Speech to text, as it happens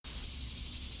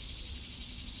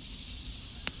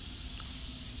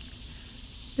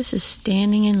This is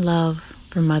standing in love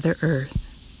for Mother Earth.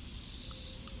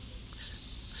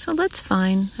 So let's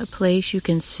find a place you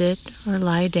can sit or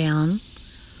lie down,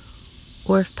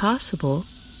 or if possible,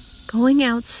 going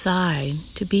outside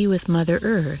to be with Mother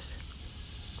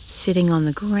Earth, sitting on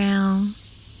the ground,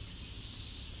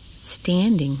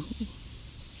 standing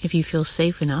if you feel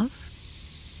safe enough,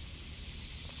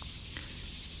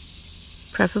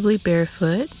 preferably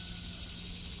barefoot.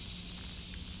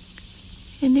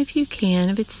 And if you can,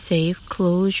 if it's safe,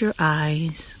 close your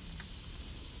eyes.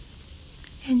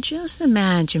 And just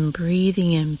imagine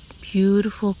breathing in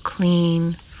beautiful,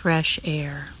 clean, fresh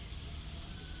air.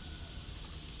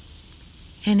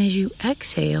 And as you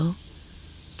exhale,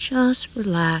 just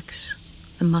relax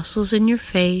the muscles in your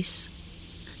face,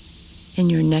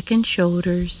 in your neck and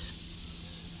shoulders,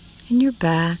 in your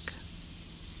back,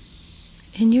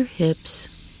 in your hips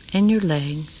and your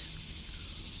legs,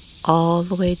 all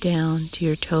the way down to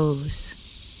your toes.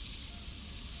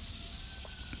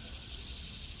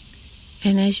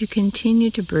 And as you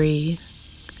continue to breathe,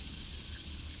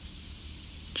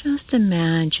 just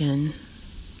imagine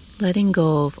letting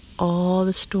go of all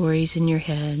the stories in your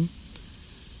head,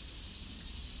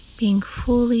 being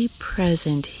fully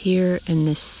present here in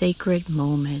this sacred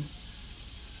moment.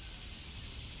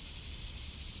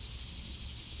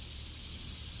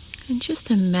 And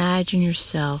just imagine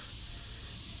yourself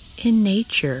in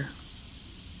nature.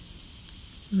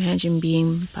 Imagine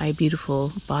being by a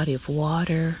beautiful body of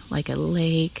water, like a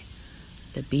lake,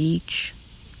 the beach,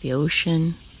 the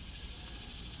ocean,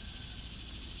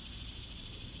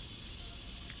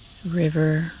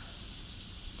 river.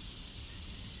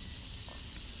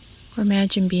 Or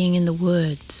imagine being in the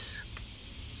woods,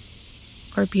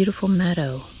 or a beautiful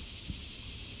meadow,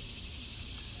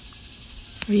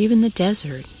 or even the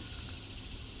desert.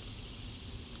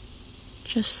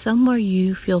 Just somewhere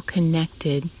you feel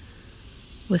connected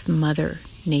with Mother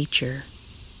Nature,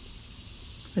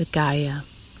 with Gaia.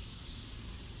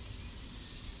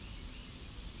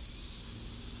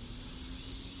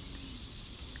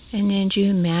 And as you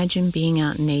imagine being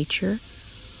out in nature,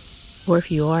 or if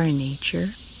you are in nature,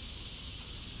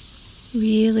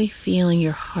 really feeling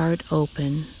your heart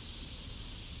open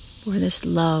for this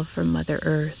love for Mother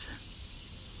Earth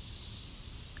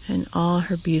and all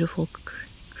her beautiful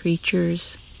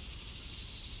creatures.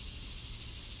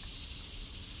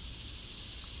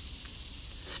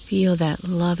 Feel that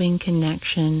loving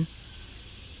connection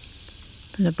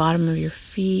from the bottom of your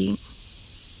feet,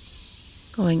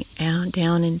 going out,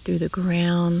 down and through the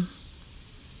ground,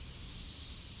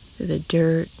 through the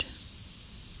dirt,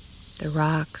 the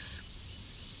rocks,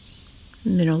 the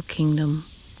mineral kingdom,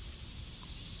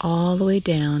 all the way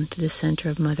down to the center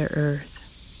of Mother Earth.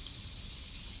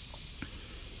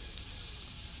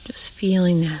 Just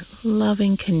feeling that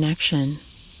loving connection,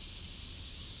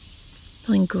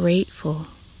 feeling grateful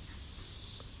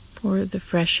for the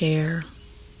fresh air,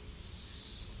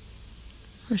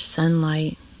 for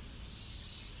sunlight,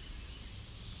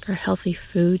 for healthy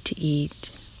food to eat.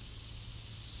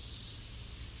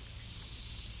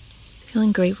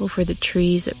 Feeling grateful for the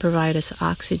trees that provide us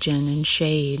oxygen and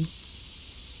shade.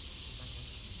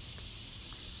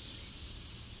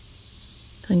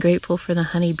 Feeling grateful for the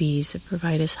honeybees that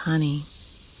provide us honey.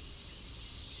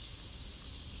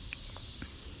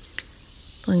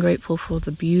 Feeling grateful for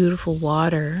the beautiful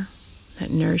water that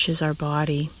nourishes our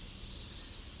body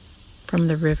from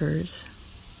the rivers.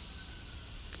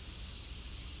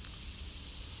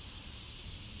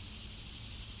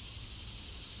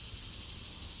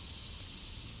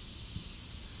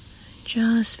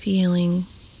 Just feeling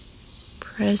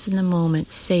present in the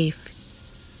moment, safe,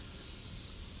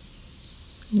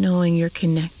 knowing you're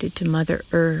connected to Mother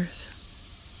Earth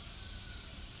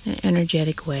in an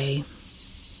energetic way.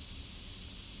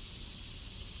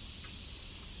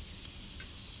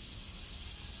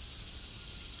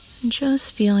 And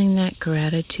just feeling that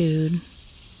gratitude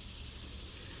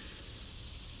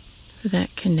for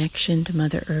that connection to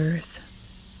Mother Earth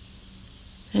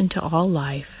and to all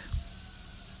life.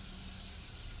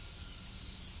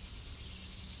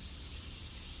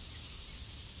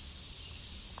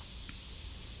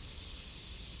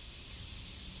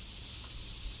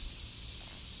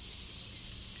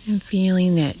 And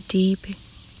feeling that deep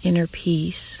inner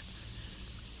peace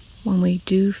when we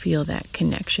do feel that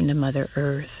connection to Mother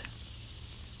Earth.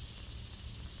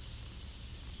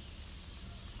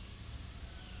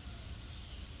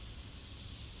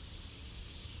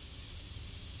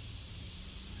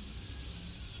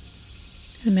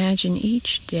 Imagine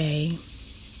each day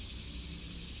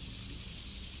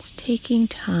just taking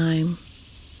time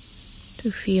to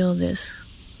feel this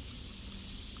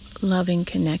loving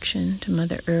connection to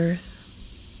Mother Earth,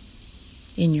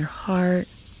 in your heart,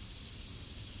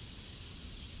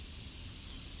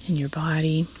 in your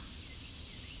body.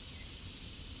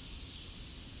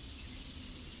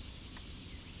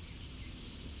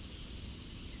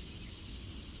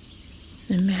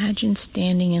 Imagine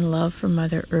standing in love for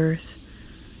Mother Earth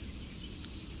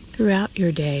throughout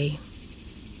your day.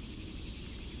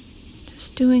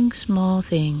 Just doing small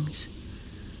things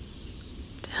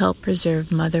to help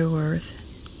preserve Mother Earth.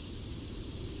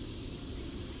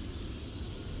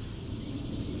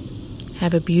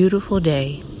 Have a beautiful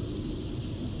day.